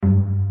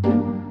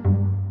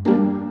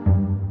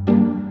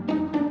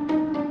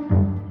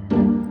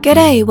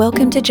G'day,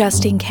 welcome to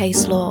Just In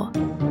Case Law.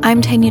 I'm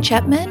Tanya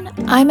Chapman.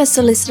 I'm a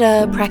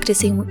solicitor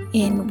practicing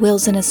in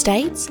wills and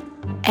estates,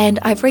 and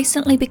I've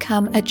recently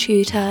become a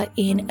tutor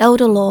in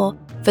elder law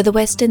for the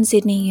Western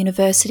Sydney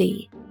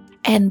University.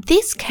 And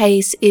this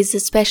case is a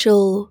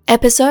special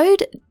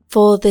episode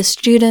for the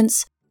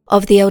students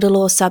of the elder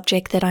law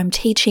subject that I'm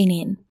teaching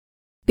in,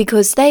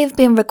 because they have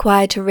been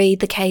required to read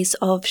the case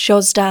of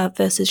Shozda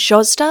versus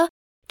Shozda,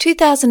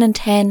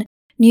 2010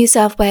 New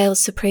South Wales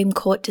Supreme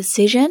Court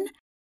decision,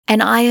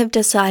 and I have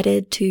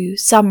decided to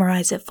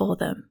summarise it for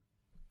them.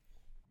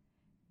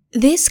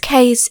 This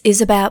case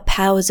is about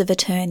powers of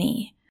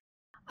attorney.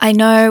 I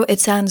know it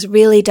sounds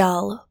really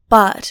dull,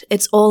 but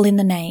it's all in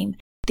the name.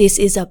 This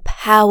is a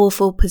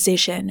powerful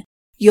position.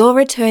 Your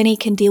attorney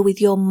can deal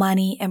with your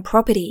money and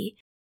property,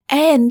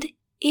 and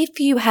if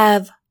you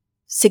have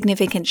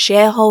significant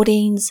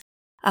shareholdings,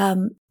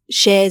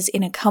 shares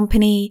in a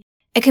company,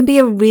 it can be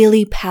a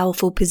really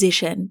powerful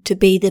position to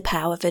be the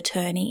power of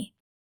attorney.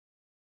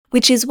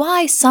 Which is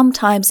why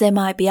sometimes there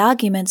might be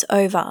arguments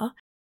over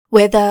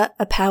whether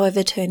a power of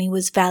attorney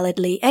was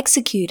validly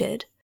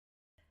executed.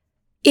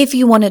 If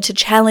you wanted to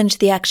challenge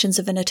the actions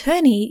of an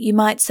attorney, you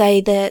might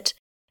say that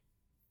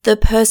the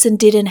person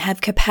didn't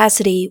have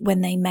capacity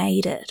when they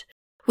made it,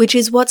 which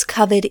is what's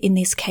covered in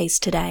this case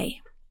today.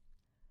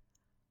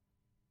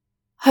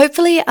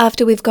 Hopefully,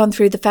 after we've gone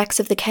through the facts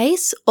of the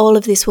case, all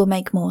of this will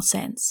make more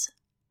sense.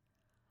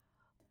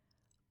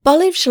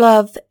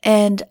 Boleslav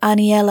and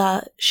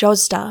Aniela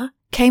Shozda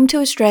came to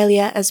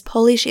Australia as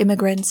Polish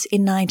immigrants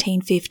in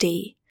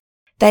 1950.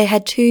 They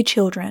had 2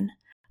 children,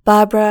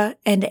 Barbara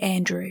and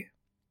Andrew.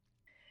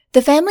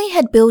 The family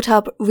had built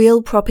up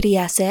real property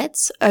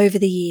assets over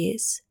the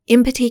years.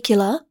 In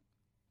particular,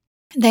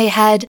 they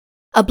had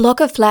a block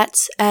of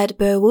flats at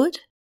Burwood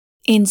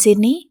in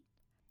Sydney,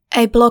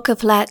 a block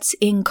of flats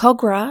in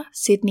Kogarah,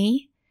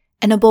 Sydney,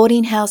 and a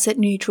boarding house at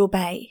Neutral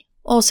Bay,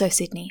 also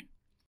Sydney.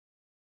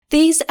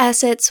 These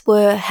assets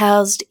were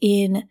housed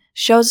in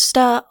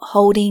Shozda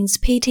Holdings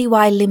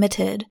Pty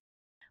Limited,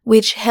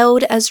 which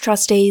held as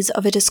trustees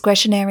of a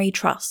discretionary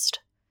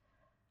trust.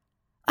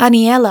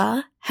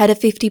 Aniela had a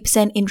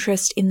 50%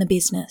 interest in the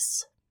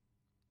business.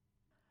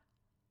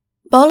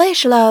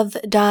 Boleslav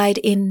died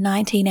in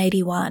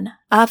 1981,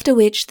 after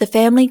which the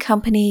family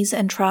companies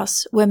and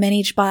trusts were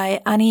managed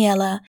by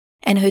Aniela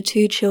and her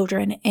 2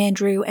 children,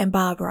 Andrew and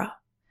Barbara.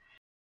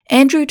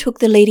 Andrew took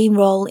the leading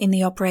role in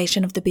the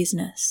operation of the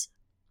business.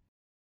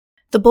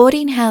 The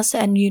boarding house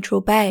at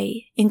Neutral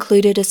Bay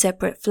included a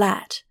separate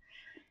flat.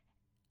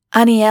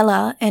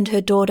 Aniela and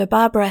her daughter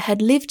Barbara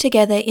had lived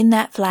together in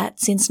that flat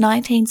since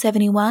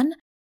 1971,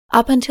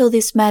 up until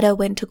this matter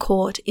went to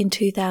court in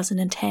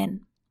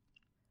 2010.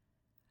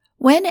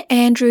 When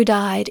Andrew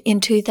died in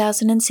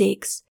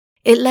 2006,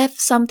 it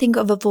left something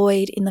of a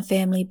void in the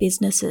family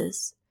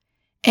businesses.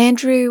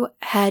 Andrew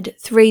had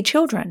 3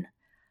 children,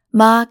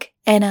 Mark,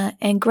 Anna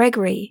and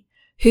Gregory,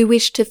 who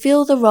wished to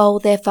fill the role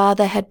their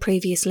father had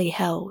previously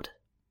held.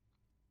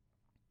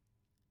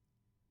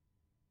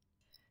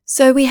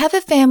 So we have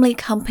a family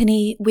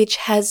company which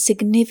has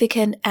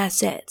significant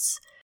assets,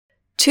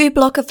 2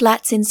 block of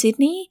flats in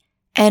Sydney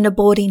and a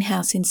boarding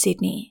house in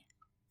Sydney,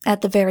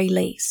 at the very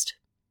least.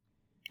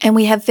 And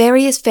we have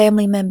various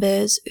family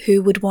members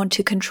who would want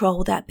to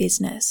control that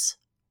business.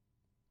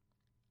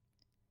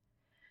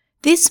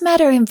 This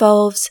matter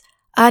involves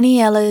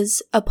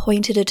Aniela's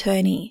appointed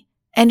attorney.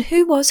 And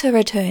who was her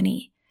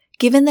attorney,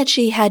 given that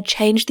she had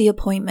changed the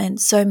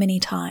appointment so many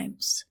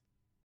times?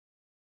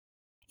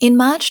 In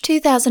March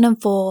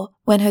 2004,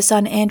 when her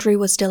son Andrew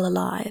was still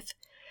alive,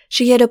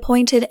 she had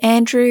appointed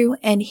Andrew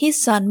and his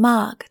son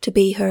Mark to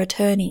be her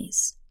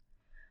attorneys.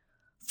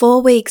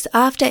 4 weeks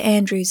after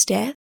Andrew's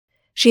death,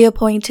 she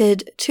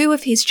appointed 2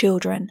 of his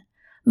children,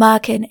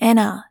 Mark and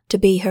Anna, to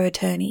be her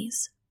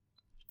attorneys.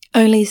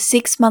 Only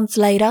 6 months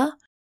later,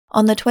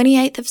 on the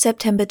 28th of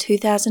September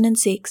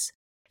 2006,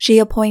 she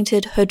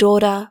appointed her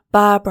daughter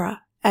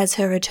Barbara as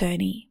her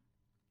attorney.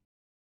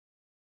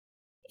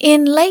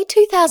 In late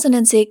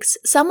 2006,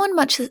 someone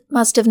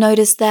must have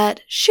noticed that,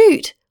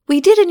 shoot,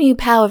 we did a new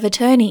power of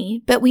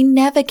attorney, but we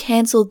never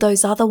cancelled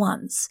those other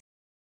ones.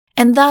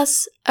 And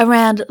thus,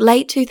 around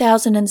late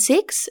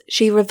 2006,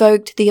 she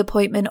revoked the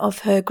appointment of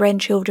her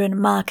grandchildren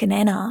Mark and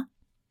Anna.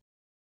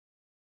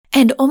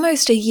 And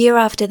almost a year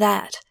after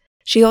that,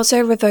 she also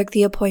revoked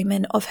the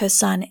appointment of her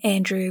son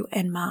Andrew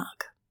and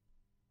Mark.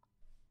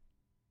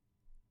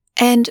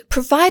 And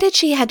provided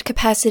she had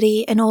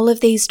capacity and all of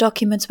these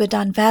documents were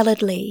done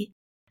validly,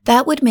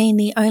 that would mean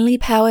the only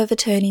power of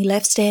attorney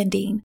left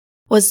standing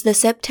was the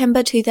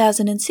September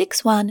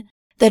 2006 one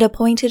that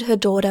appointed her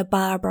daughter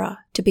Barbara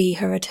to be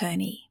her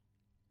attorney.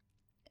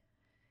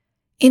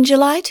 In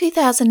July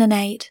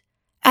 2008,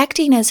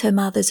 acting as her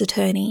mother's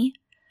attorney,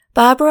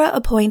 Barbara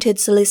appointed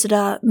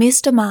solicitor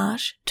Mr.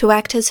 Marsh to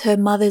act as her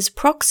mother's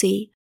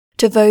proxy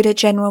to vote at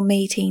general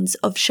meetings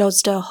of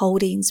Shozda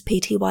Holdings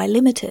Pty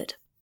Limited.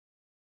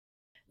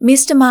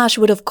 Mr. Marsh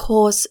would of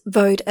course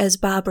vote as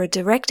Barbara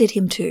directed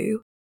him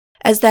to,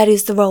 as that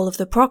is the role of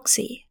the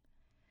proxy,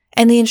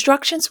 and the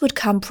instructions would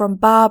come from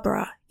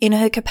Barbara in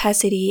her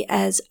capacity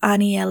as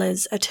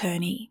Aniela's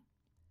attorney.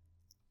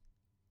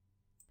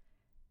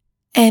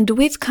 And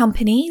with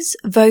companies,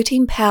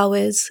 voting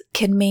powers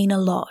can mean a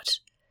lot.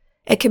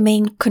 It can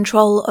mean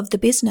control of the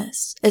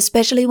business,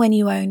 especially when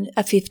you own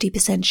a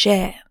 50%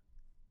 share.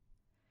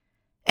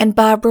 And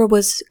Barbara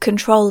was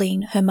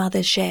controlling her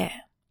mother's share.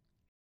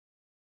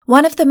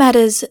 One of the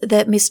matters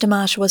that Mr.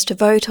 Marsh was to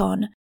vote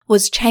on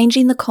was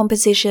changing the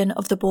composition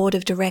of the board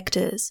of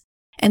directors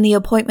and the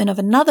appointment of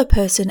another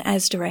person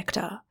as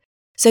director.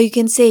 So you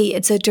can see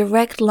it's a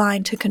direct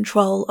line to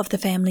control of the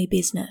family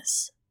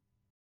business.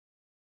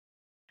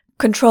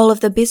 Control of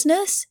the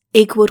business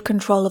equaled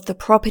control of the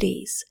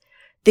properties.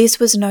 This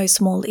was no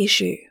small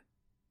issue.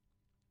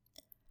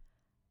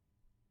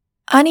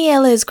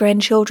 Aniela's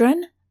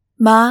grandchildren,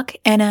 Mark,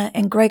 Anna,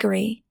 and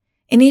Gregory,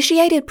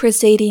 initiated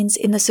proceedings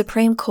in the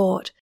Supreme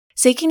Court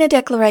seeking a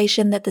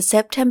declaration that the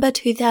September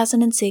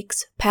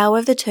 2006 power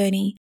of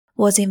attorney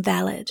was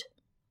invalid.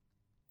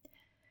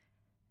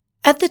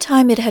 At the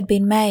time it had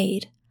been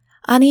made,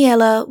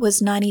 Aniela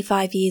was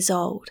 95 years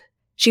old.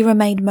 She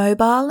remained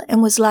mobile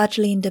and was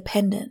largely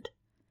independent.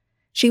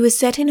 She was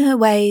set in her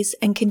ways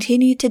and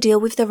continued to deal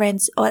with the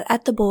rents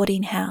at the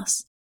boarding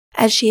house,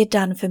 as she had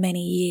done for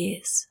many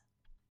years.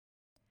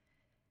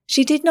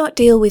 She did not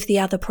deal with the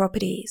other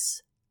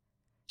properties.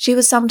 She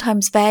was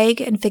sometimes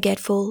vague and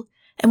forgetful,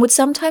 and would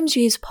sometimes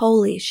use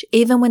Polish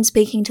even when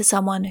speaking to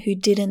someone who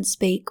didn't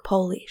speak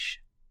Polish.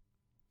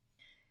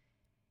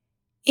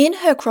 In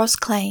her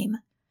cross-claim,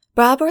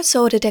 Barbara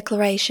sought a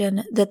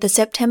declaration that the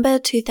September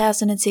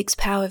 2006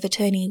 power of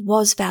attorney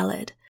was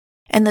valid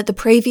and that the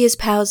previous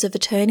powers of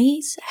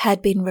attorneys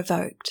had been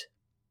revoked.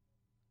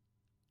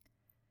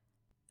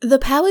 The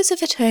Powers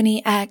of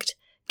Attorney Act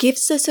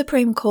gives the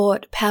Supreme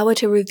Court power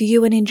to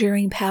review an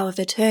enduring power of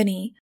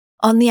attorney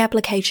on the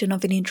application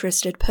of an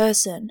interested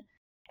person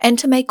and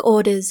to make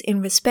orders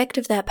in respect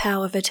of that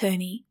power of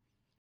attorney,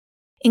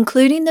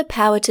 including the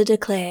power to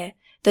declare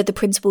that the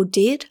principal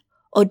did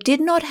or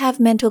did not have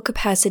mental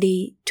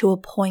capacity to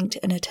appoint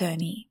an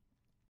attorney.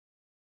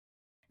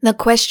 The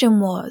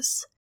question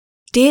was,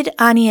 did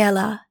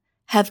Aniela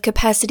have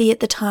capacity at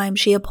the time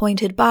she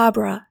appointed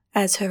Barbara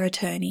as her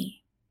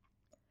attorney?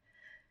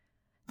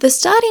 The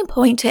starting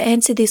point to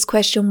answer this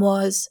question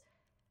was,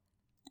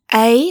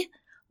 A,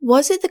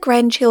 was it the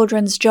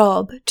grandchildren's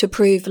job to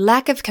prove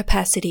lack of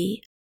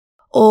capacity,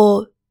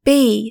 or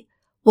B,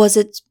 was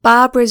it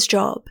Barbara's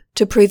job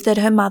to prove that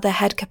her mother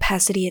had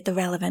capacity at the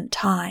relevant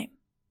time?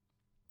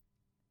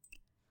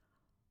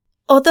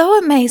 Although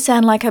it may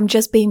sound like I'm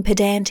just being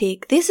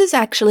pedantic, this is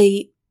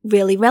actually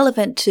really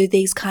relevant to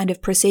these kind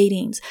of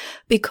proceedings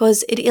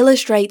because it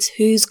illustrates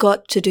who's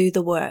got to do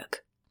the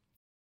work.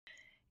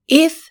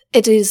 If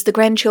it is the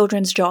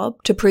grandchildren's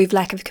job to prove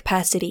lack of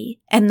capacity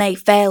and they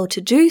fail to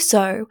do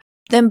so,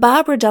 then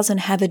Barbara doesn't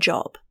have a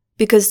job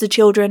because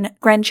the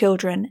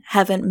grandchildren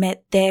haven't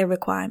met their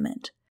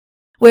requirement.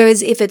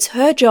 Whereas if it's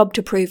her job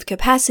to prove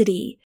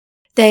capacity,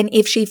 then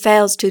if she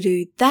fails to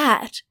do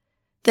that,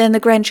 then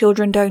the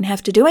grandchildren don't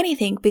have to do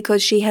anything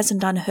because she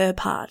hasn't done her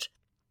part.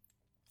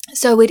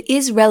 So it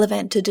is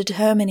relevant to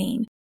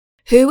determining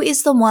who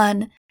is the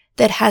one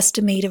that has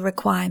to meet a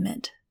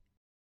requirement.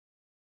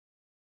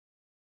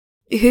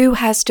 Who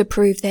has to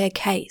prove their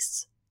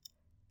case?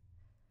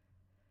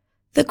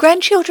 The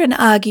grandchildren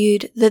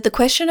argued that the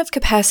question of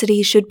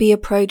capacity should be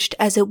approached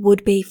as it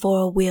would be for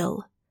a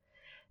will.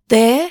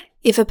 There,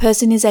 if a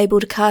person is able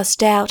to cast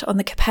doubt on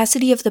the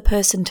capacity of the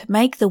person to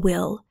make the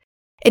will,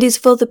 it is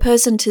for the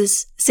person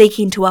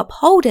seeking to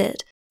uphold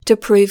it to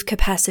prove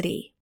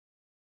capacity.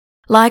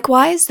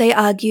 Likewise, they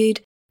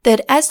argued that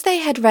as they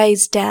had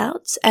raised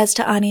doubts as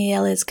to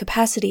Aniela's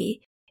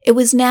capacity, it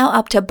was now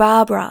up to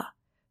Barbara,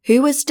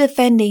 who was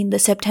defending the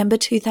September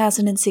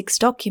 2006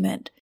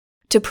 document,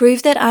 to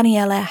prove that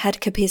Aniela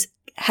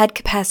had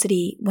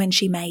capacity when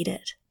she made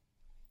it.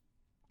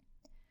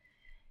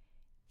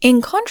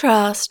 In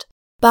contrast,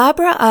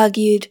 Barbara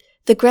argued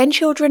the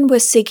grandchildren were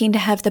seeking to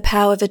have the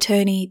power of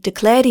attorney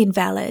declared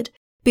invalid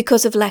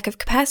because of lack of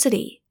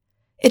capacity.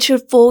 It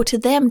should fall to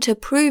them to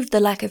prove the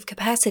lack of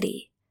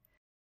capacity.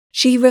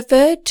 She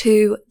referred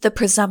to the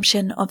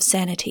presumption of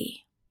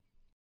sanity.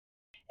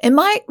 It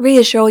might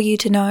reassure you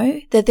to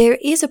know that there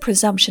is a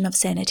presumption of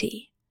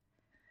sanity.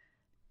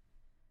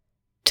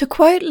 To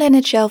quote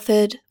Leonard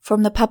Shelford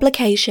from the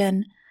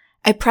publication,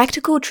 A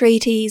Practical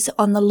Treatise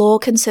on the Law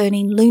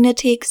Concerning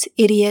Lunatics,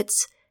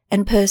 Idiots,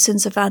 and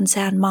Persons of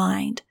Unsound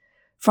Mind,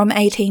 from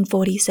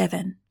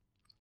 1847,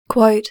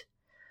 quote,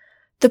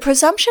 "The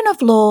presumption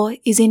of law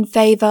is in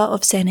favour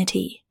of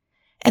sanity,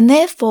 and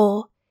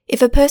therefore,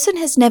 if a person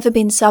has never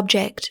been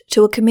subject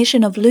to a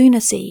commission of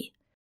lunacy,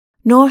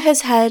 nor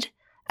has had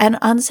an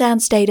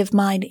unsound state of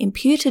mind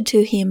imputed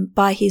to him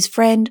by his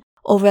friend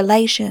or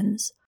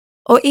relations,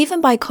 or even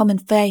by common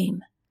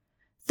fame,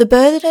 the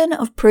burden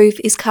of proof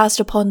is cast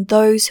upon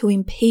those who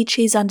impeach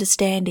his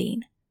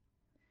understanding.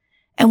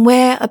 And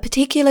where a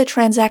particular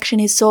transaction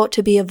is sought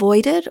to be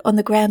avoided on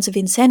the grounds of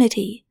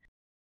insanity,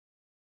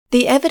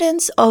 the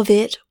evidence of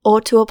it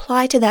ought to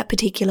apply to that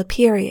particular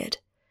period,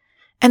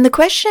 And the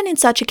question in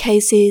such a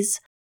case is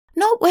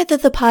not whether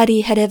the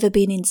party had ever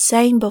been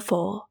insane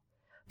before,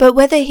 but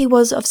whether he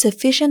was of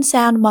sufficient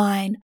sound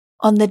mind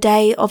on the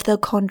day of the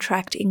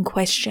contract in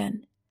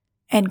question."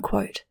 End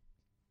quote.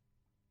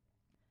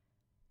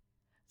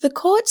 The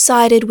court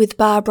sided with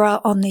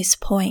Barbara on this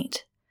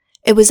point.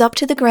 It was up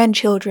to the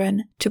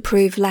grandchildren to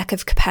prove lack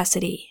of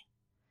capacity.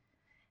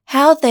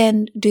 How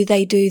then do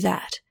they do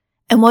that,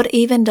 and what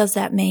even does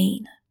that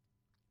mean?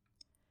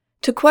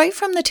 To quote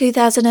from the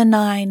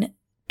 2009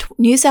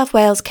 New South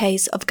Wales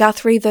case of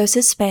Guthrie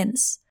versus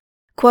Spence,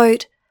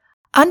 quote,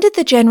 "Under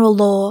the general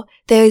law,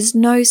 there is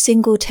no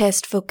single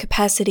test for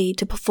capacity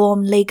to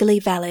perform legally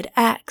valid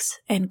acts,"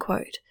 end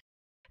quote.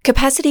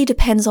 Capacity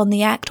depends on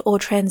the act or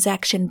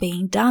transaction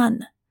being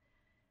done.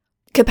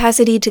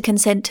 Capacity to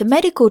consent to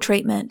medical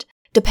treatment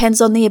depends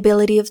on the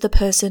ability of the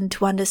person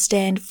to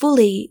understand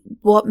fully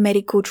what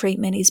medical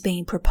treatment is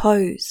being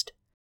proposed.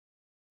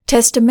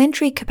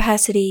 Testamentary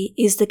capacity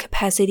is the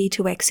capacity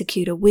to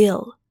execute a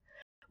will,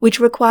 which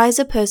requires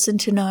a person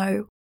to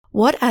know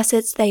what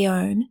assets they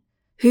own,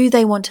 who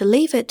they want to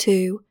leave it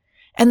to,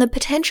 and the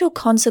potential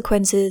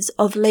consequences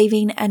of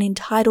leaving an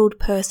entitled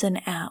person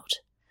out,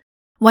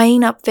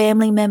 weighing up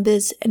family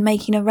members and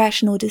making a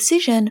rational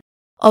decision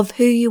of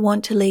who you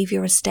want to leave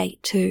your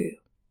estate to.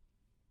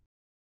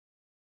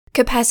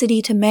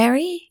 Capacity to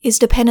marry is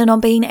dependent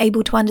on being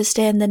able to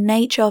understand the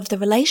nature of the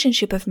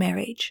relationship of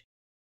marriage,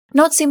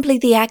 not simply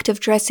the act of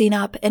dressing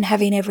up and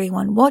having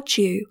everyone watch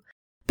you,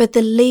 but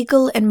the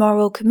legal and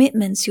moral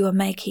commitments you are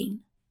making.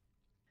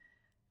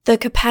 The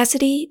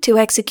capacity to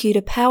execute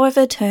a power of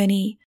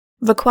attorney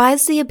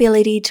requires the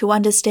ability to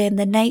understand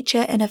the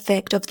nature and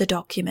effect of the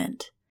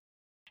document.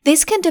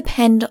 This can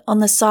depend on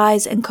the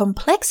size and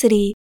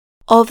complexity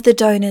of the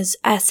donor's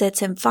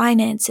assets and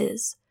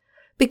finances,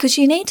 because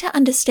you need to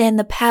understand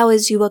the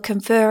powers you are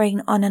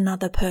conferring on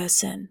another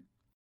person.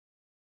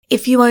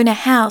 If you own a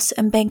house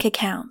and bank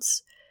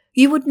accounts,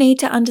 you would need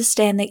to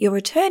understand that your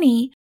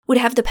attorney would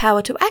have the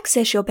power to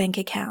access your bank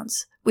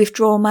accounts,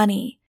 withdraw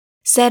money,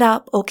 set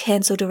up or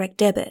cancel direct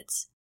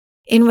debits.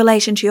 In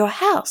relation to your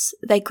house,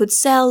 they could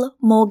sell,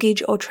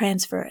 mortgage or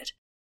transfer it.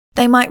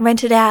 They might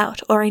rent it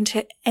out or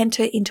enter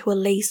into a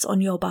lease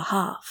on your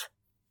behalf.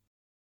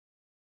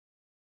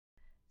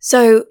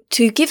 So,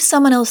 to give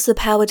someone else the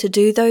power to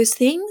do those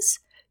things,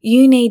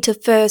 you need to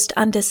first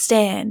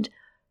understand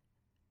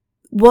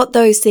what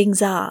those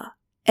things are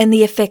and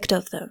the effect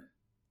of them.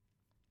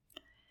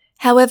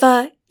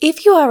 However,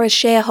 if you are a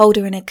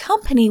shareholder in a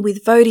company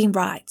with voting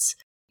rights,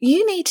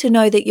 you need to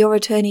know that your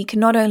attorney can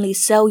not only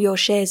sell your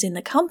shares in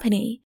the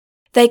company,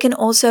 they can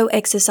also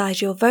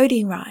exercise your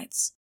voting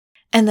rights,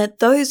 and that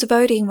those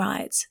voting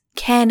rights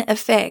can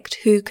affect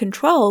who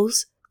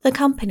controls the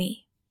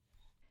company.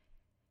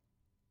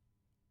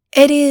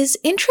 It is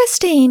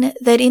interesting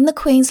that in the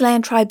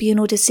Queensland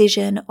Tribunal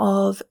decision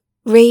of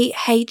Re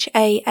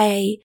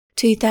HAA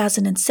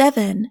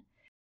 2007,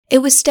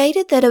 it was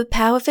stated that a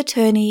power of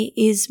attorney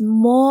is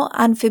more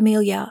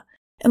unfamiliar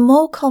and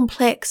more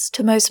complex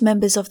to most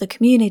members of the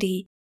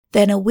community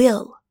than a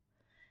will,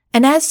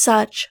 and as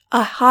such,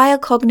 a higher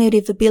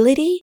cognitive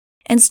ability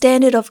and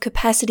standard of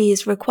capacity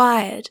is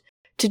required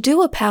to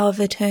do a power of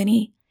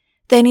attorney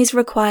than is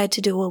required to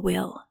do a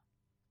will.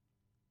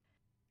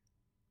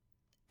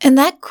 And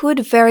that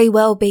could very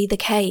well be the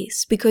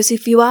case, because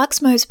if you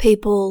ask most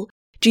people,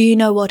 do you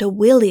know what a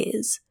will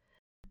is?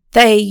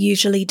 They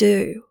usually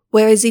do.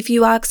 Whereas if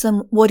you ask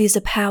them what is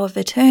a power of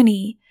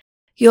attorney,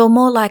 you're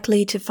more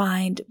likely to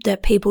find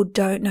that people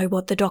don't know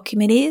what the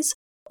document is,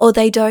 or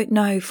they don't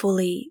know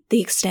fully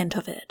the extent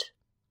of it.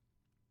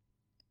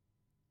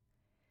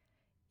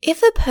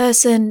 If a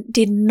person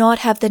did not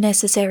have the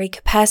necessary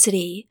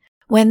capacity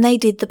when they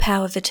did the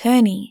power of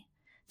attorney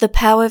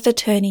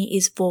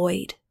is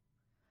void.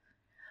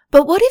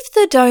 But what if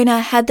the donor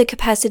had the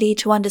capacity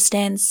to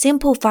understand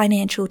simple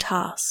financial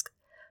tasks,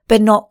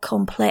 but not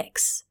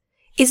complex?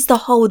 Is the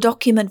whole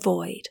document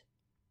void?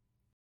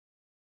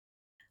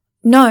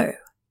 No.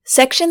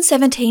 Section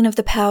 17 of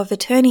the Power of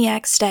Attorney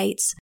Act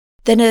states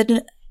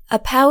that a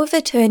power of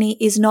attorney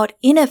is not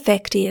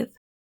ineffective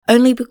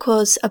only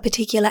because a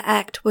particular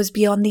act was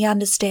beyond the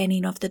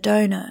understanding of the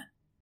donor.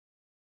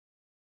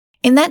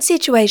 In that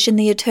situation,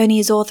 the attorney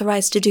is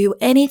authorized to do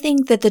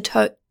anything that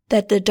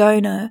the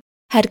donor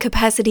had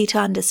capacity to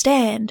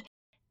understand,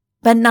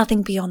 but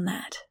nothing beyond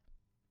that.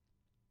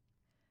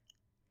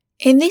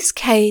 In this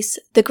case,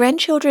 the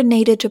grandchildren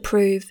needed to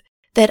prove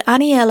that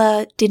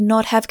Aniela did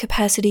not have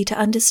capacity to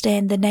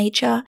understand the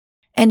nature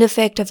and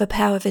effect of a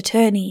power of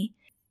attorney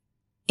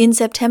in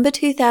September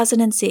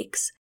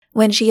 2006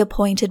 when she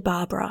appointed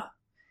Barbara.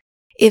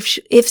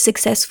 If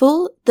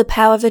successful, the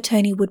power of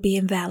attorney would be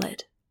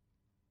invalid.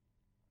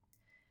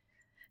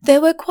 There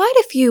were quite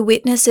a few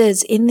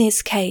witnesses in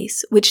this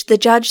case, which the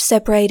judge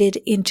separated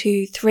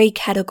into 3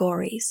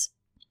 categories.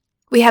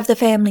 We have the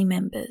family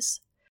members,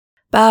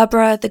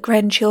 Barbara, the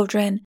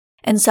grandchildren,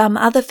 and some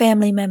other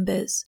family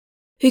members,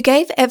 who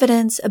gave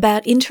evidence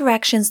about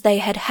interactions they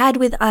had had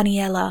with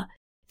Aniela,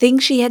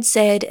 things she had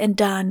said and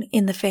done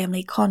in the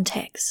family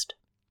context.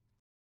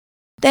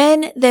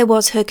 Then there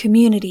was her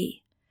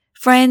community,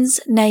 friends,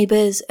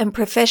 neighbours and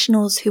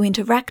professionals who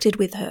interacted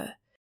with her,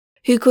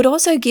 who could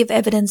also give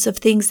evidence of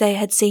things they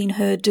had seen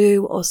her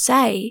do or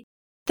say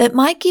that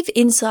might give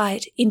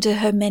insight into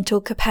her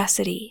mental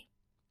capacity.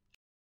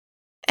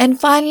 And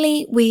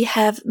finally, we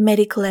have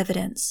medical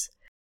evidence.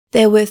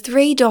 There were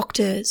 3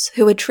 doctors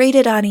who had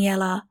treated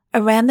Aniela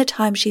around the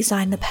time she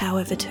signed the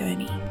power of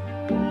attorney.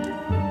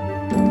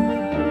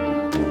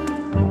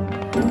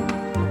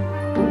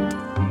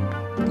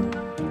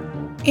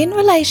 In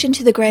relation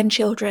to the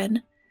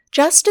grandchildren,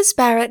 Justice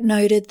Barrett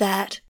noted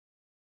that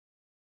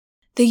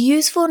the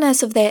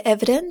usefulness of their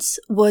evidence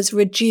was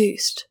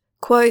reduced,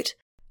 quote,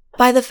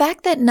 by the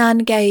fact that none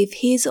gave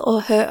his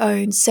or her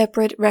own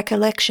separate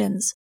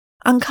recollections,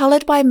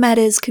 uncoloured by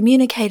matters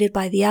communicated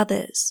by the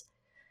others,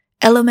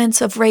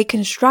 elements of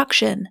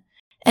reconstruction,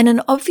 and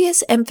an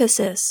obvious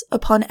emphasis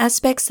upon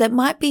aspects that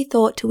might be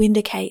thought to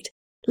indicate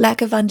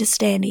lack of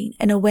understanding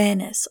and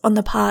awareness on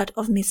the part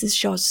of Mrs.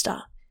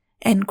 Sjoster,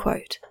 end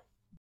quote.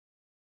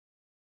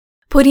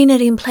 Putting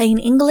it in plain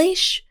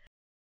English,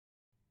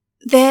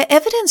 their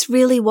evidence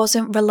really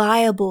wasn't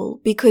reliable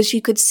because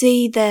you could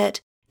see that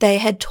they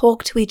had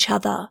talked to each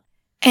other,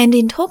 and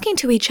in talking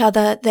to each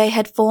other, they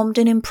had formed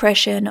an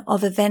impression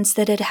of events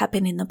that had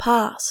happened in the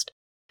past.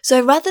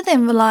 So rather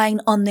than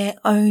relying on their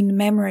own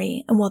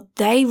memory and what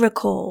they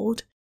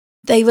recalled,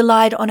 they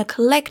relied on a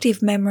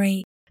collective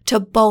memory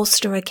to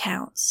bolster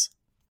accounts.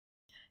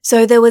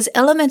 So there was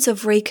elements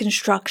of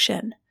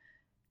reconstruction.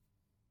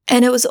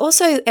 And it was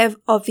also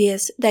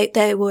obvious that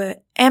they were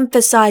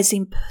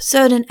emphasizing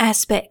certain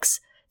aspects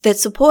that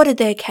supported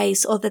their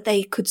case or that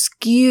they could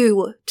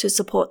skew to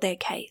support their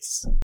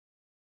case.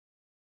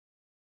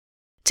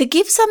 To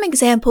give some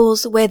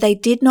examples where they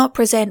did not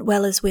present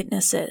well as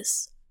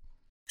witnesses,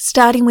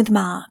 starting with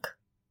Mark.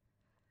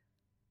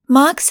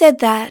 Mark said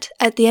that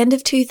at the end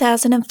of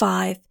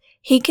 2005,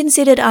 he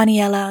considered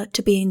Aniela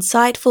to be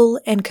insightful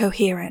and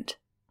coherent.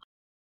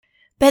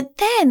 But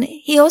then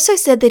he also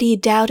said that he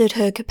doubted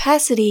her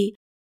capacity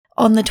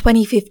on the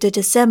 25th of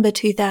December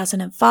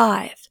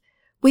 2005,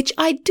 which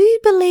I do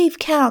believe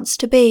counts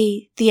to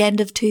be the end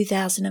of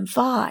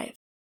 2005.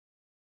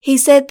 He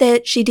said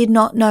that she did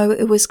not know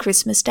it was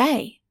Christmas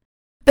Day.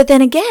 But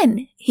then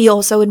again, he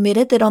also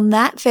admitted that on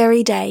that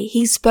very day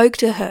he spoke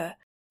to her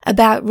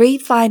about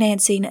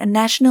refinancing a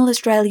National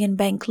Australian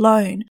Bank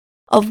loan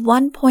of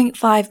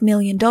 $1.5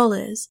 million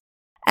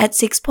at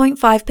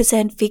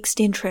 6.5% fixed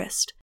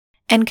interest,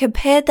 and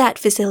compared that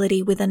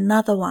facility with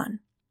another one.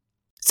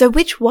 So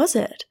which was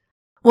it?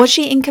 Was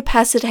she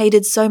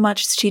incapacitated so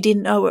much she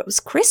didn't know it was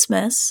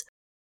Christmas?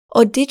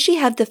 Or did she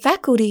have the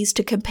faculties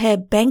to compare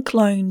bank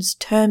loans'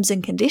 terms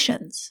and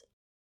conditions?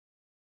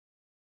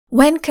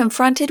 When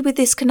confronted with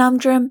this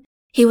conundrum,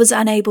 he was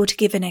unable to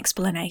give an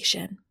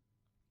explanation.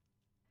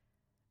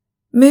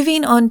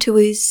 Moving on to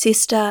his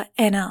sister,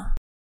 Anna.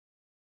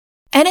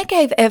 Anna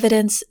gave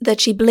evidence that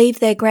she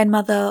believed their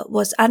grandmother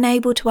was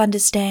unable to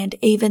understand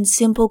even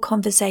simple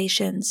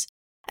conversations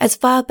as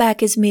far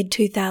back as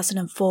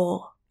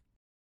mid-2004.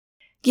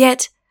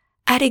 Yet,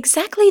 at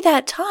exactly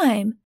that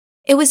time,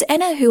 it was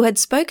Anna who had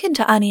spoken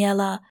to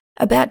Aniela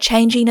about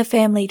changing a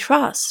family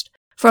trust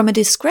from a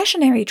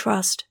discretionary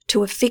trust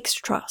to a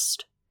fixed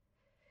trust.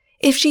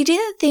 If she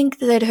didn't think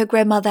that her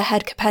grandmother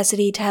had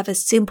capacity to have a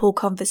simple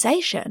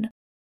conversation,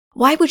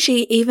 why would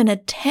she even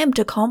attempt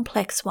a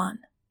complex one?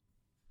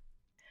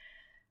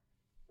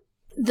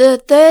 The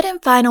third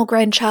and final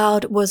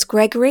grandchild was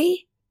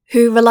Gregory,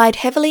 who relied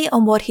heavily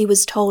on what he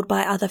was told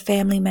by other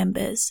family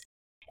members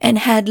and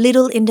had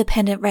little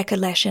independent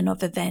recollection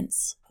of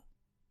events.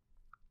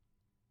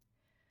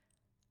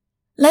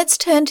 Let's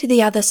turn to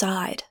the other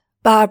side,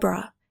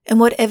 Barbara, and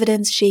what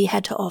evidence she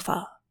had to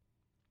offer.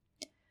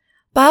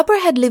 Barbara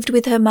had lived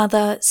with her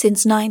mother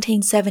since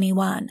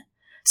 1971,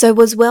 so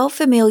was well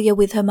familiar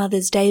with her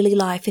mother's daily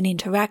life and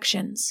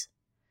interactions.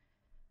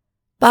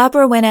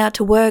 Barbara went out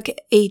to work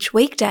each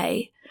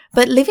weekday,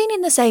 but living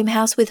in the same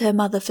house with her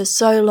mother for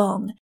so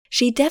long,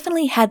 she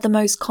definitely had the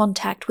most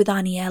contact with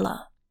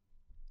Aniela.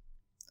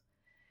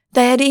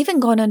 They had even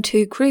gone on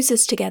 2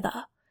 cruises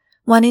together,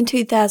 one in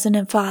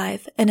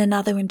 2005 and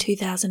another in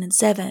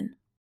 2007.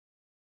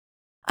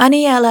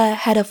 Aniela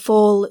had a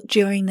fall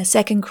during the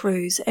second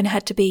cruise and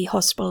had to be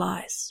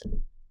hospitalized.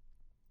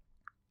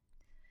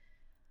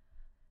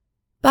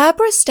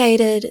 Barbara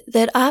stated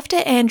that after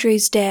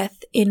Andrew's death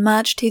in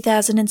March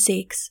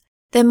 2006,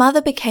 their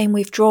mother became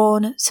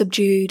withdrawn,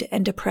 subdued,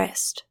 and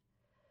depressed.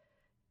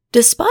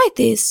 Despite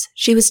this,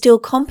 she was still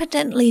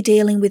competently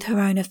dealing with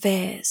her own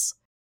affairs.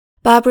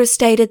 Barbara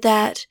stated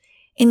that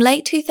in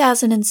late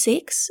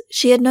 2006,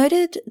 she had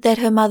noted that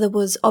her mother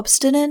was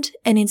obstinate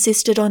and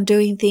insisted on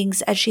doing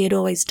things as she had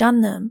always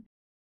done them,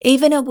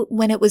 even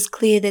when it was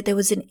clear that there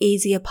was an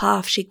easier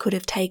path she could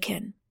have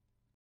taken.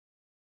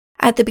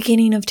 At the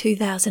beginning of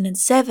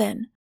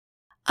 2007,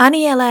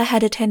 Aniela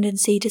had a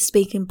tendency to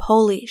speak in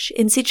Polish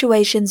in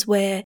situations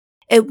where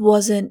it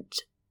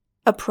wasn't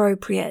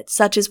appropriate,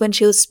 such as when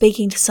she was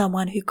speaking to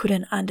someone who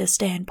couldn't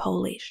understand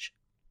Polish.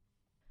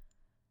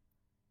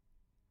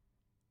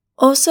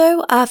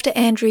 Also, after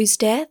Andrew's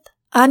death,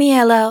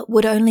 Aniela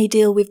would only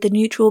deal with the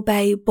Neutral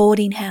Bay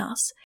boarding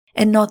house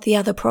and not the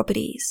other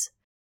properties,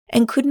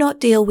 and could not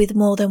deal with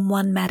more than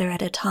one matter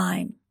at a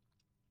time.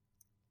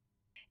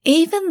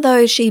 Even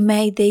though she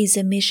made these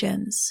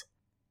admissions,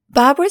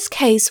 Barbara's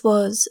case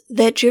was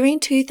that during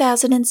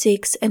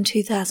 2006 and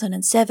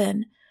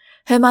 2007,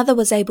 her mother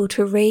was able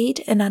to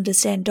read and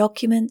understand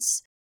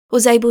documents,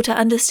 was able to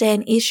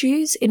understand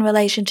issues in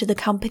relation to the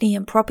company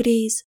and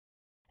properties,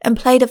 and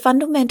played a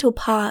fundamental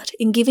part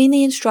in giving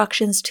the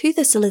instructions to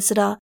the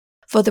solicitor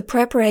for the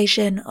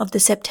preparation of the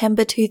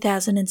September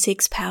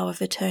 2006 power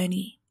of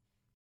attorney.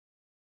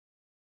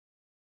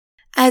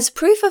 As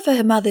proof of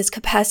her mother's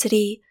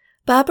capacity,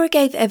 Barbara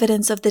gave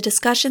evidence of the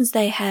discussions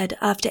they had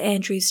after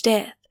Andrew's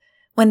death,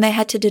 when they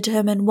had to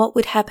determine what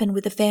would happen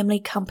with the family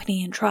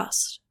company and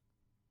trust.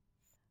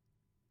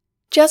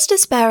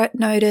 Justice Barrett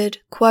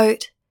noted,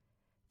 quote,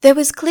 "There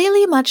was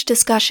clearly much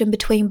discussion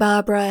between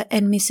Barbara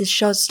and Mrs.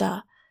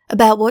 Sjoster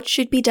about what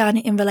should be done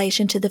in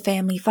relation to the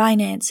family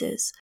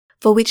finances,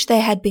 for which they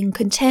had been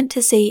content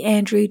to see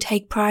Andrew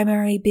take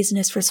primary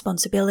business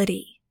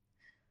responsibility.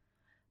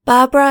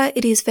 Barbara,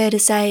 it is fair to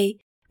say,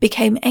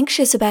 became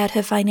anxious about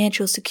her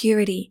financial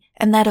security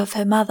and that of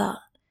her mother,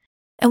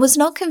 and was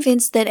not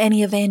convinced that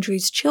any of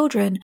Andrew's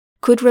children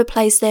could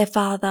replace their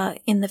father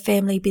in the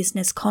family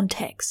business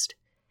context.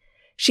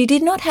 She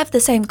did not have the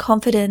same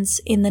confidence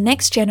in the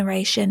next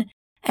generation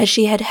as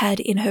she had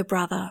had in her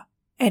brother."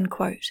 End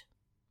quote.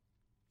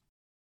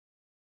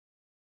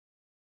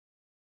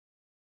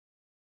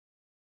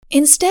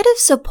 Instead of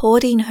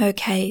supporting her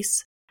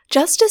case,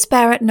 Justice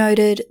Barrett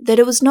noted that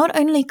it was not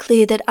only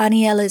clear that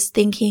Aniela's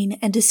thinking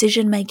and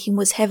decision-making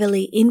was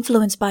heavily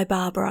influenced by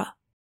Barbara,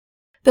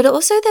 but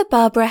also that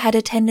Barbara had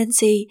a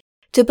tendency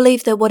to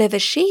believe that whatever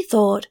she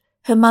thought,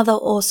 her mother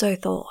also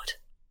thought.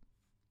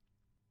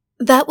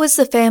 That was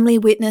the family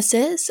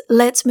witnesses.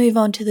 Let's move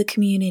on to the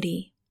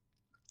community.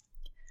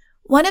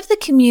 One of the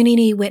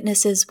community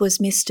witnesses was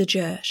Mr.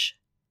 Jersh.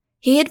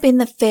 He had been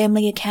the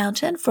family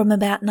accountant from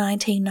about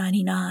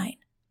 1999.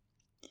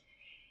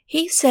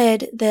 He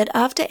said that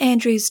after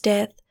Andrew's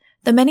death,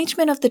 the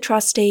management of the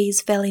trustees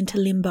fell into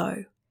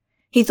limbo.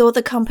 He thought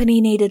the company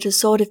needed to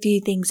sort a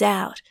few things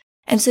out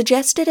and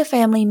suggested a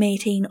family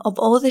meeting of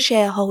all the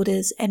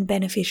shareholders and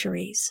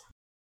beneficiaries.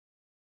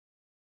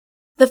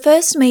 The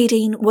first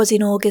meeting was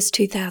in August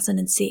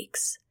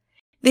 2006.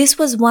 This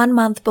was 1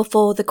 month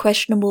before the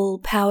questionable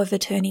power of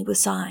attorney was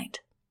signed.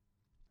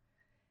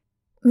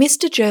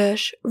 Mr.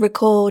 Jersh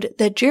recalled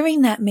that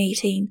during that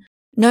meeting,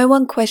 no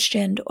one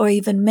questioned or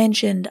even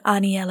mentioned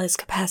Aniela's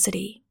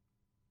capacity.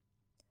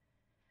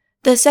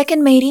 The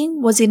second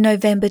meeting was in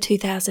November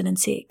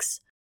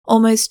 2006,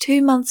 almost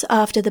 2 months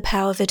after the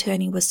power of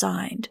attorney was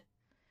signed.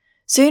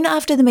 Soon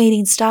after the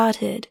meeting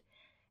started,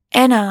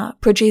 Anna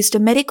produced a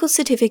medical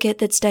certificate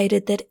that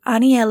stated that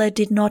Aniela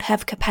did not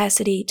have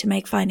capacity to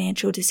make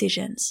financial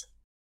decisions.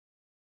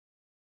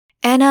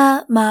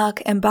 Anna,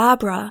 Mark, and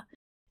Barbara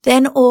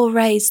then all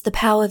raised the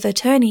power of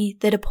attorney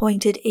that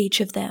appointed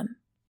each of them.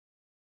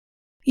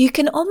 You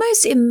can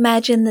almost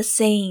imagine the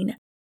scene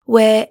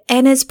where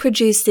Anna's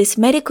produced this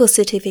medical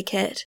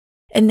certificate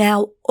and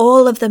now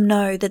all of them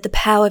know that the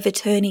power of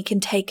attorney can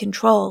take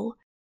control,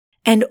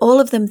 and all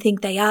of them think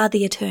they are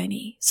the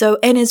attorney. So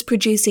Anna's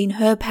producing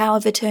her power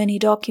of attorney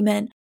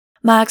document,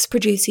 Mark's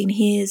producing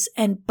his,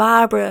 and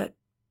Barbara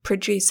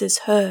produces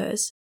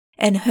hers,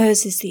 and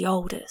hers is the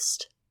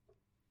oldest.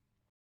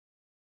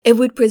 It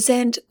would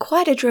present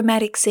quite a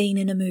dramatic scene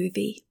in a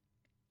movie.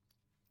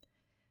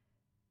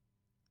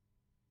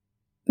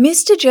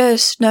 Mr.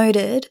 Jersh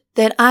noted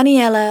that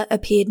Aniela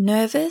appeared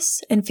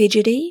nervous and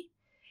fidgety.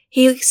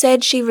 He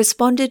said she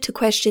responded to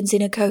questions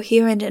in a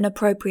coherent and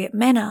appropriate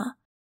manner,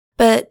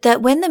 but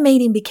that when the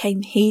meeting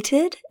became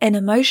heated and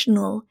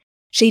emotional,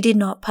 she did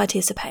not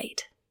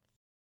participate.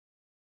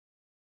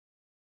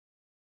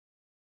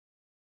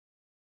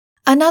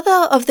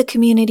 Another of the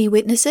community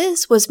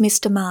witnesses was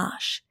Mr.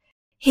 Marsh.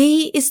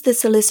 He is the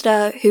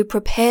solicitor who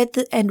prepared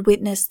and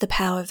witnessed the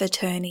power of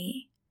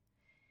attorney.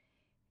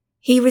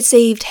 He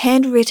received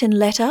handwritten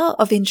letter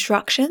of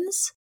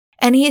instructions,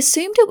 and he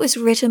assumed it was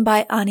written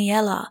by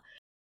Aniela,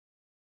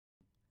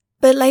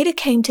 but later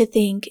came to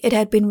think it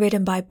had been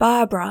written by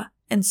Barbara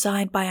and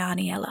signed by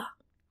Aniela.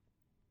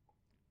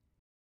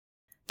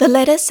 The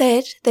letter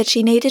said that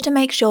she needed to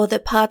make sure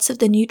that parts of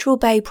the Neutral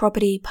Bay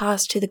property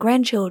passed to the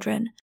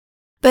grandchildren,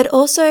 but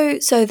also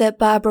so that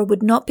Barbara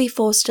would not be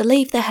forced to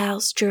leave the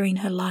house during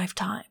her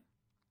lifetime.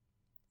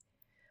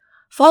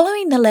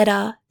 Following the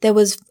letter, there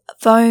was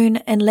phone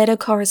and letter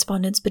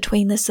correspondence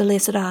between the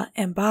solicitor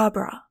and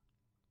Barbara.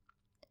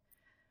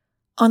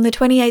 On the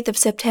 28th of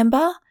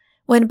September,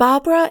 when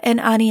Barbara and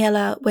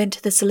Aniela went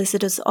to the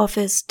solicitor's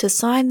office to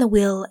sign the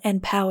will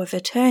and power of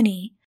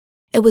attorney,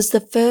 it was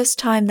the first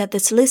time that the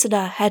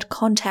solicitor had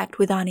contact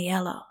with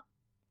Aniela.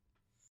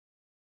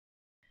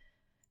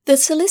 The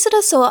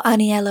solicitor saw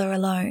Aniela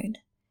alone.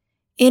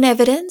 In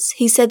evidence,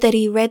 he said that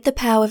he read the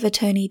power of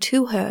attorney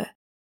to her,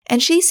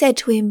 and she said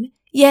to him,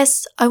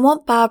 "Yes, I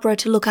want Barbara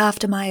to look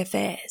after my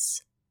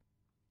affairs."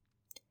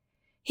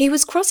 He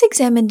was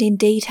cross-examined in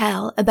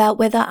detail about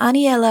whether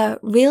Aniela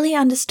really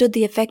understood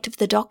the effect of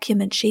the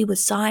document she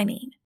was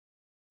signing.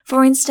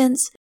 For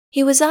instance,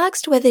 he was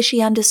asked whether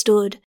she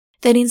understood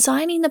that in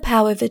signing the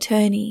power of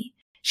attorney,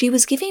 she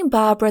was giving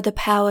Barbara the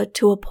power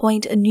to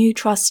appoint a new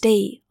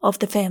trustee of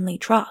the family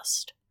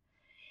trust.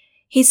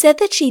 He said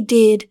that she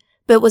did,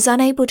 but was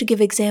unable to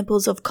give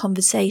examples of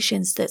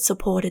conversations that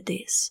supported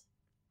this.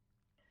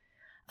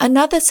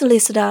 Another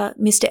solicitor,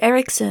 Mr.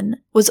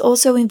 Erickson, was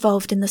also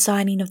involved in the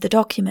signing of the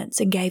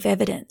documents and gave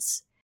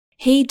evidence.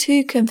 He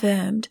too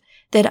confirmed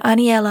that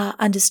Aniela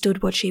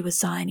understood what she was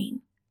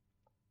signing.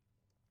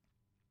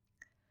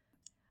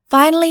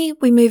 Finally,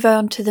 we move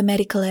on to the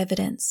medical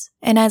evidence,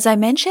 and as I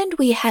mentioned,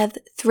 we have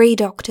 3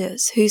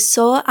 doctors who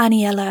saw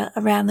Aniela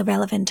around the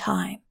relevant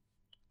time.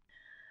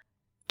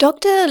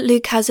 Dr.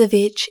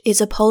 Lukaszewicz is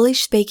a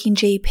Polish-speaking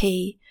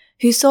GP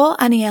who saw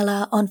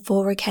Aniela on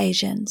 4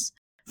 occasions,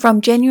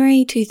 from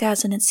January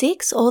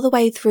 2006 all the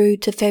way through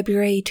to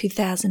February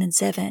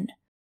 2007,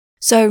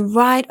 so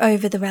right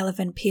over the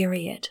relevant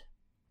period.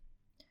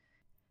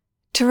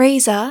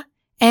 Teresa,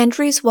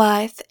 Andrew's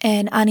wife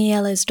and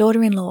Aniela's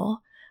daughter-in-law,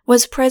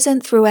 was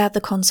present throughout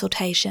the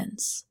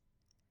consultations.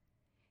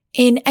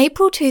 In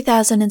April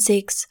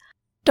 2006,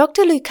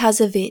 Dr.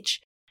 Lukaszewicz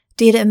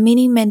did a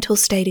mini mental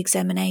state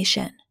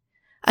examination,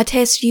 a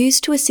test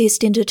used to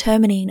assist in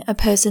determining a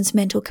person's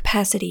mental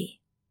capacity.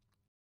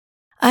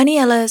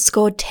 Aniela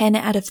scored 10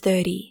 out of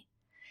 30.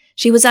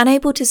 She was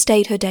unable to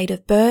state her date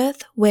of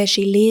birth, where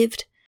she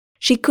lived,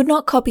 she could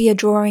not copy a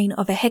drawing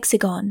of a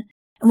hexagon,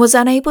 and was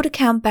unable to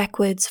count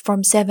backwards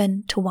from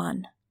 7 to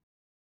 1.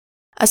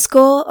 A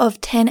score of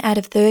 10 out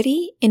of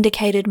 30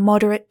 indicated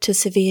moderate to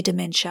severe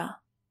dementia.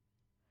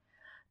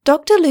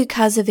 Dr.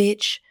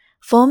 Lukaszewicz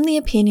formed the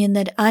opinion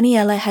that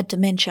Aniela had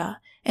dementia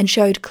and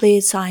showed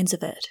clear signs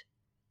of it.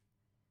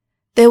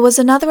 There was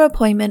another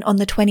appointment on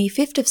the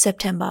 25th of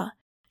September,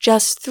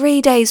 just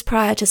 3 days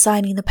prior to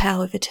signing the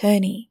power of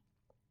attorney.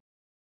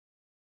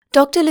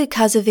 Dr.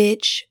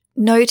 Lukaszewicz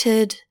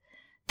noted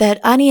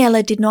that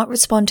Aniela did not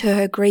respond to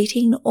her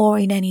greeting or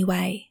in any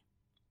way.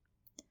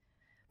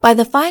 By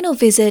the final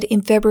visit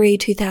in February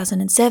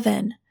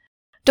 2007,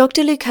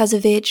 Dr.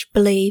 Lukaszewicz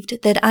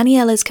believed that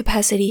Aniela's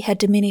capacity had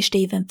diminished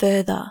even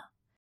further.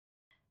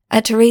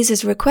 At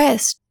Teresa's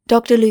request,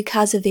 Dr.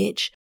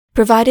 Lukaszewicz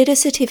provided a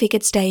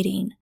certificate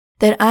stating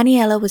that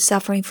Aniela was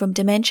suffering from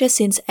dementia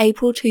since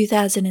April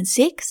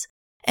 2006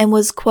 and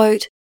was,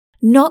 quote,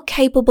 not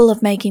capable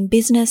of making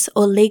business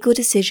or legal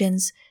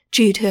decisions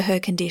due to her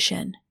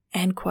condition,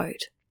 end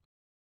quote.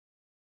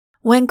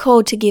 When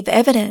called to give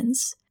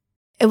evidence,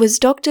 it was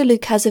Dr.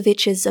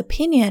 Lukaszewicz's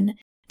opinion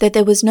that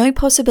there was no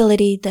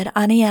possibility that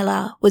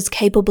Aniela was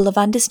capable of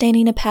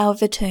understanding a power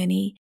of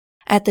attorney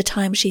at the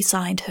time she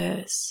signed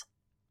hers.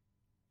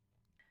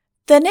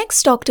 The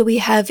next doctor we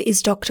have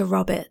is Dr.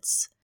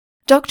 Roberts.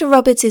 Dr.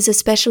 Roberts is a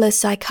specialist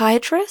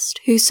psychiatrist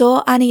who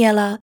saw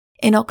Aniela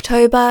in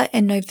October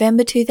and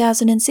November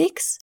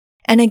 2006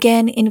 and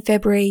again in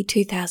February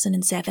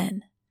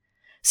 2007,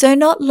 so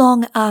not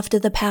long after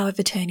the power of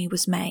attorney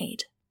was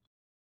made.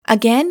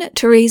 Again,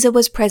 Teresa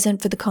was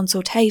present for the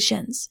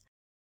consultations,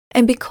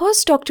 and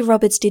because Dr.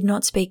 Roberts did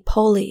not speak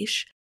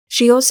Polish,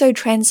 she also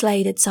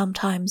translated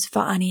sometimes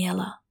for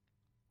Aniela.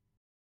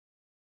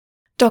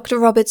 Dr.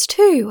 Roberts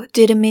too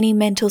did a mini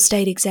mental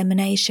state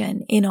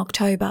examination in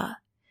October,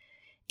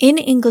 in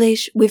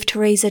English with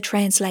Teresa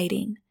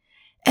translating,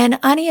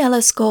 and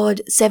Aniela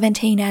scored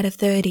 17 out of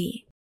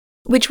 30,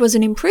 which was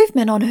an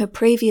improvement on her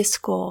previous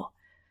score.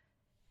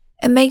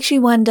 It makes you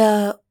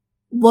wonder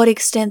what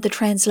extent the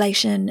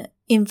translation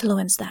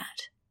influenced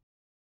that.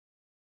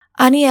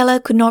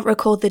 Aniela could not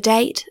recall the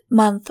date,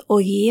 month,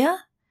 or year.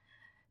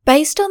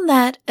 Based on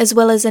that, as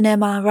well as an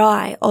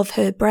MRI of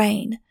her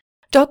brain,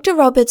 Dr.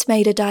 Roberts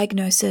made a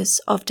diagnosis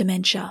of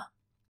dementia.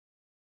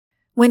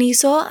 When he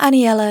saw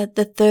Aniela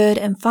the third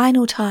and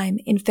final time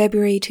in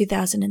February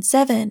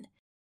 2007,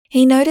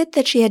 he noted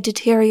that she had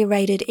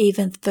deteriorated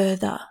even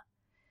further.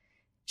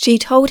 She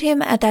told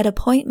him at that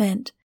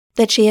appointment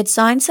that she had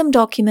signed some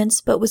documents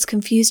but was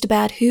confused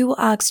about who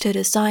asked her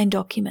to sign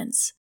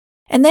documents,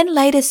 and then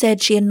later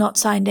said she had not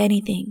signed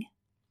anything.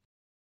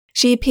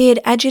 She appeared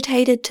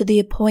agitated to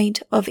the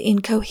point of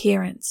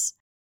incoherence,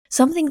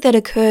 something that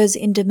occurs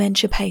in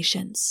dementia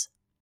patients.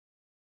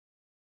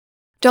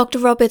 Dr.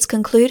 Roberts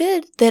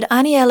concluded that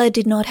Aniela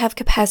did not have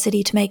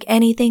capacity to make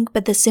anything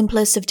but the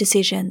simplest of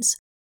decisions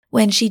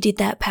when she did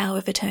that power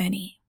of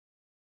attorney.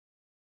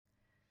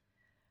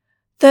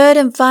 Third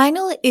and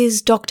final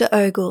is Dr.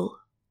 Ogle.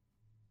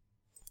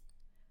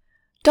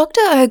 Dr.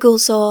 Ogle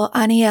saw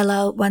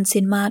Aniela once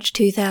in March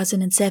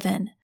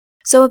 2007,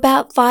 so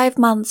about 5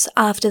 months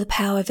after the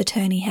power of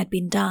attorney had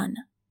been done.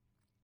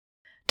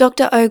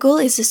 Dr. Ogle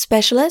is a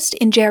specialist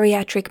in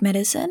geriatric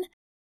medicine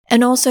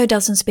and also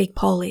doesn't speak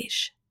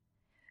Polish.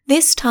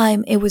 This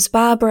time it was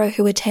Barbara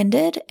who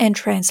attended and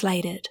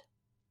translated.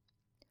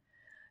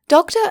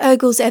 Dr.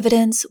 Ogle's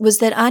evidence was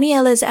that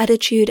Aniela's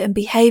attitude and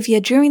behaviour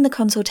during the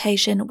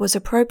consultation was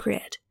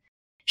appropriate.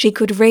 She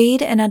could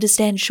read and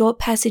understand short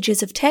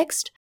passages of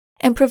text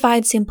and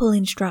provide simple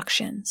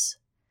instructions.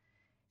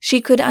 She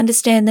could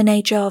understand the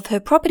nature of her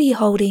property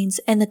holdings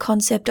and the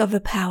concept of a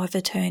power of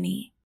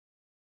attorney.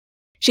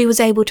 She was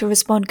able to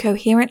respond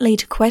coherently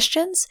to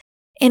questions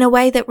in a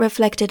way that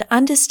reflected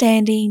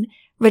understanding,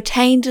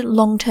 retained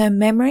long-term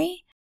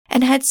memory,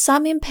 and had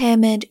some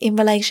impairment in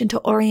relation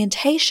to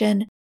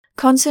orientation,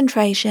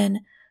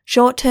 concentration,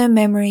 short-term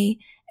memory,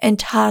 and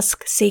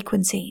task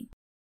sequencing.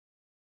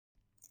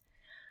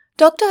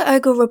 Dr.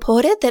 Ogle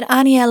reported that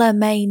Aniela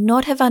may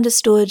not have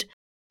understood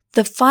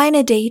the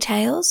finer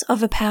details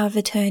of a power of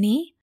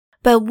attorney,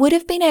 but would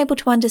have been able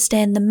to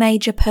understand the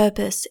major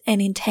purpose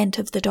and intent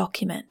of the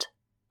document.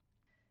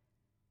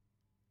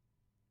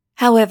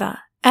 However,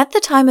 at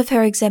the time of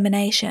her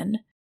examination,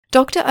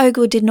 Dr.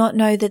 Ogle did not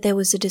know that there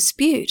was a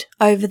dispute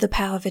over the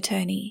power of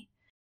attorney.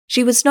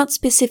 She was not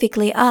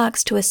specifically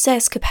asked to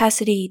assess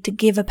capacity to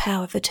give a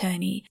power of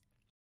attorney,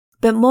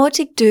 but more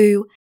to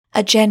do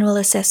a general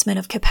assessment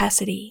of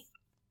capacity.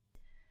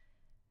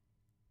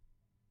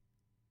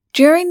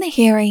 During the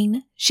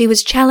hearing, she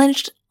was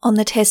challenged on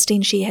the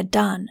testing she had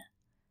done.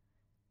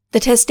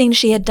 The testing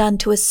she had done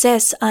to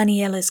assess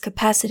Aniela's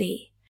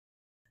capacity.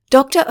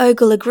 Dr.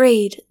 Ogle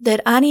agreed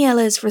that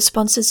Aniela's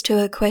responses to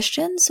her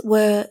questions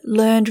were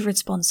learned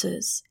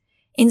responses,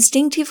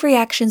 instinctive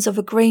reactions of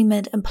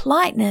agreement and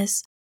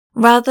politeness,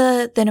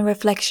 rather than a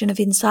reflection of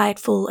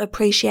insightful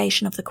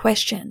appreciation of the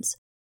questions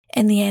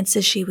and the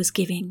answers she was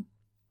giving.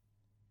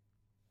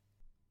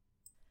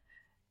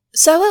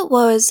 So it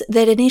was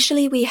that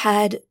initially we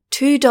had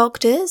 2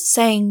 doctors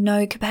saying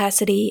no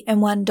capacity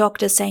and 1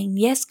 doctor saying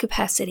yes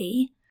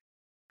capacity,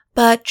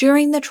 but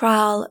during the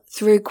trial,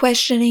 through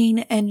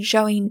questioning and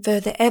showing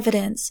further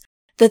evidence,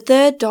 the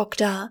 3rd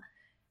doctor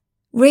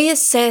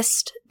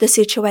reassessed the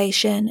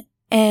situation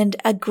and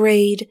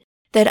agreed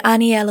that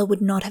Aniela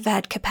would not have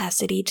had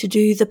capacity to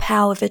do the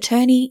power of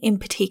attorney in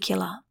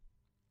particular.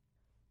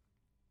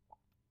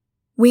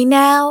 We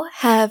now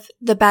have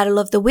the battle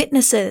of the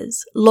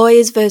witnesses,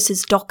 lawyers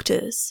versus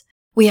doctors.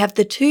 We have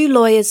the 2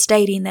 lawyers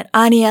stating that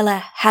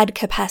Aniela had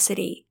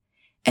capacity,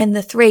 and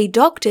the 3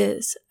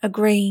 doctors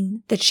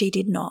agreeing that she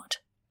did not.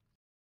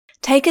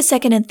 Take a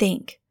second and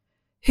think.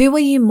 Who were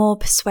you more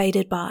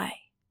persuaded by?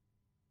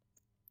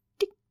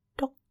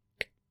 Tick-tock,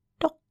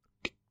 tick-tock,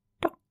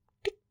 tick-tock,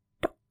 tick-tock,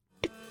 tick-tock,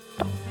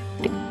 tick-tock.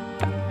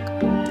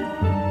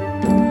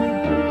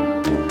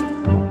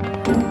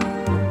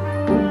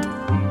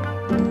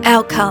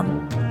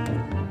 Outcome.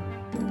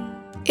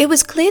 It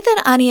was clear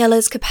that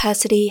Aniela's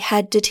capacity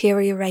had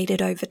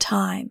deteriorated over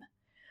time.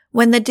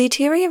 When the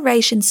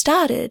deterioration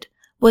started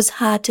was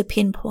hard to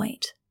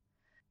pinpoint.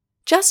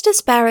 Justice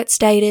Barrett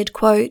stated,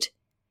 quote,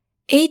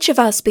 "Each of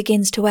us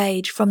begins to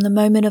age from the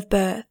moment of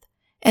birth,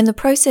 and the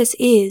process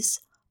is,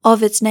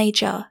 of its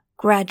nature,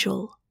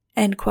 gradual."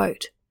 End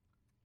quote.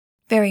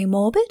 Very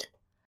morbid?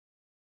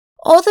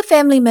 All the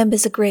family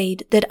members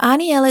agreed that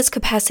Aniela's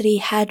capacity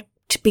had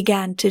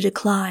begun to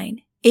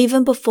decline,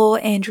 even before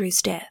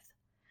Andrew's death.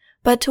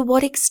 But to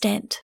what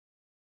extent?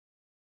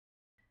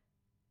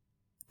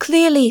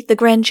 Clearly, the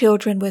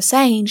grandchildren were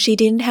saying she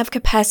didn't have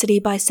capacity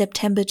by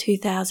September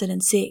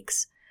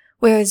 2006,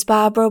 whereas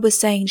Barbara was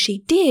saying she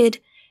did,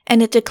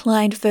 and it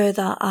declined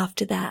further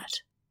after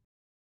that.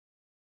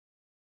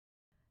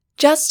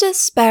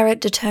 Justice Barrett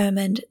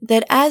determined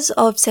that as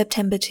of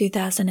September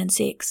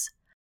 2006,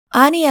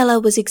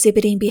 Aniela was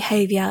exhibiting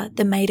behaviour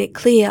that made it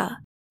clear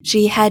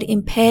she had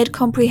impaired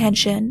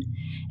comprehension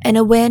and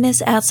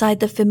awareness outside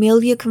the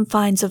familiar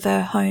confines of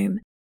her home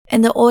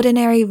and the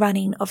ordinary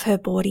running of her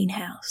boarding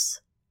house.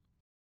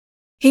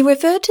 He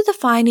referred to the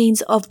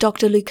findings of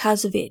Dr.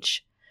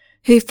 Lukaszewicz,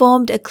 who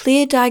formed a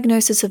clear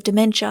diagnosis of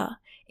dementia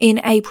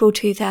in April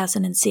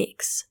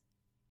 2006.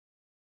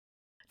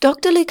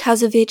 Dr.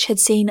 Lukaszewicz had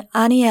seen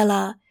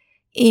Aniela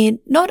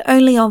not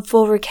only on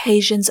 4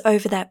 occasions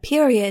over that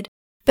period,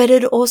 but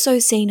had also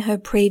seen her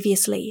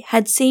previously,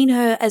 had seen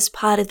her as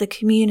part of the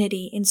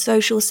community in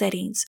social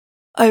settings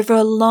over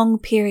a long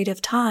period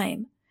of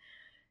time.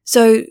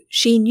 So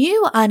she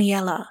knew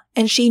Aniela,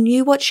 and she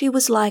knew what she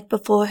was like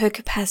before her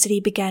capacity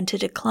began to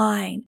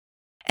decline,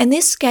 and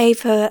this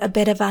gave her a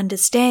better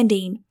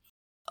understanding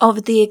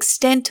of the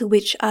extent to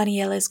which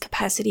Aniela's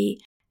capacity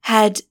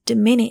had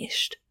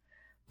diminished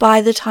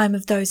by the time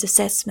of those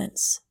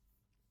assessments.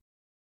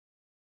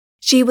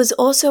 She was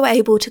also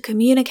able to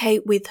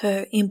communicate with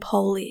her in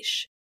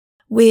Polish,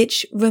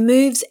 which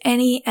removes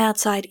any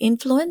outside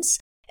influence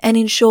and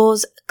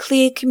ensures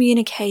clear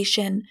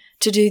communication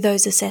to do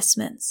those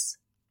assessments.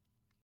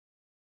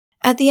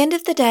 At the end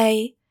of the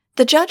day,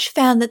 the judge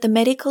found that the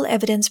medical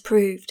evidence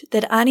proved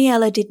that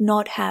Aniela did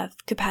not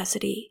have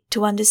capacity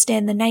to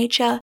understand the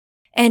nature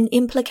and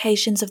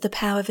implications of the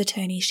power of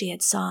attorney she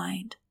had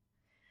signed.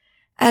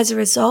 As a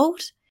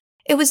result,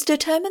 it was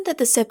determined that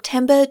the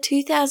September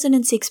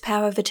 2006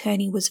 power of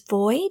attorney was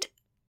void.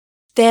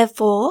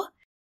 Therefore,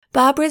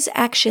 Barbara's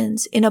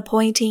actions in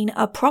appointing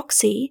a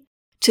proxy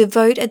to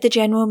vote at the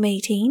general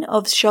meeting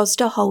of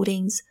Shosda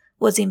Holdings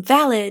was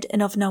invalid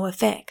and of no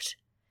effect.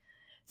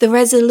 The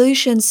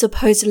resolution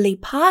supposedly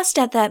passed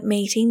at that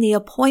meeting, the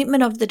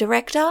appointment of the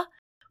director,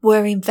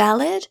 were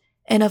invalid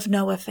and of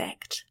no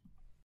effect.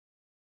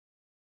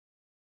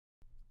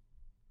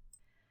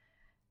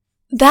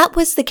 That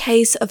was the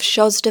case of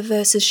Shosda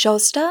versus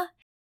Shosda,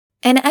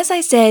 and as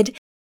I said,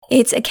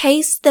 it's a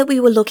case that we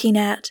were looking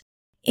at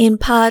in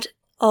part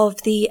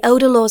of the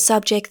elder law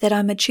subject that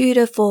I'm a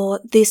tutor for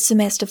this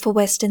semester for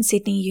Western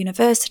Sydney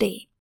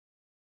University.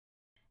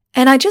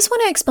 And I just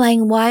want to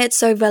explain why it's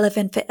so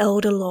relevant for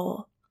elder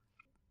law.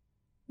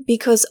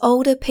 Because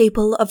older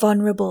people are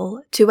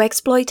vulnerable to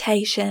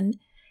exploitation,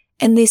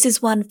 and this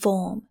is one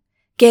form,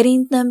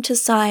 getting them to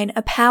sign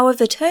a power of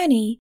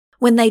attorney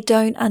when they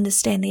don't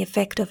understand the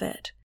effect of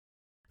it.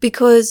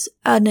 Because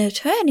an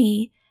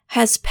attorney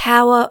has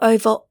power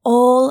over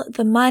all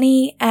the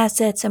money,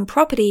 assets, and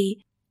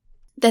property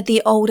that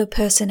the older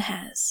person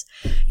has.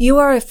 You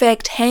are in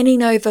effect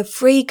handing over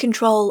free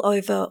control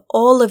over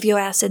all of your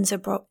assets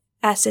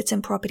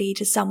and property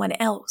to someone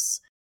else.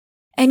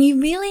 And you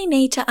really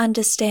need to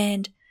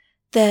understand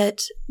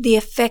that the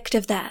effect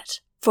of that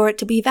for it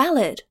to be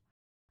valid.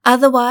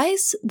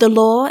 Otherwise, the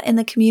law and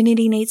the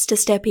community needs to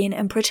step in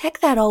and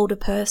protect that older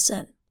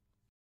person.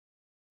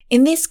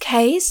 In this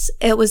case,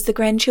 it was the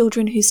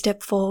grandchildren who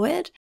stepped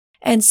forward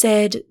and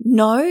said,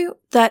 no,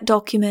 that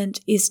document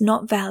is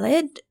not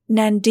valid.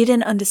 Nan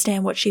didn't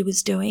understand what she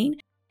was doing,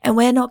 and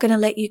we're not going to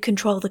let you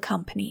control the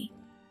company.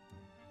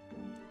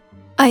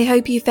 I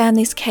hope you found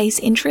this case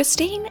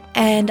interesting,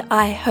 and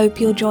I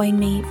hope you'll join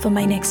me for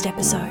my next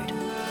episode.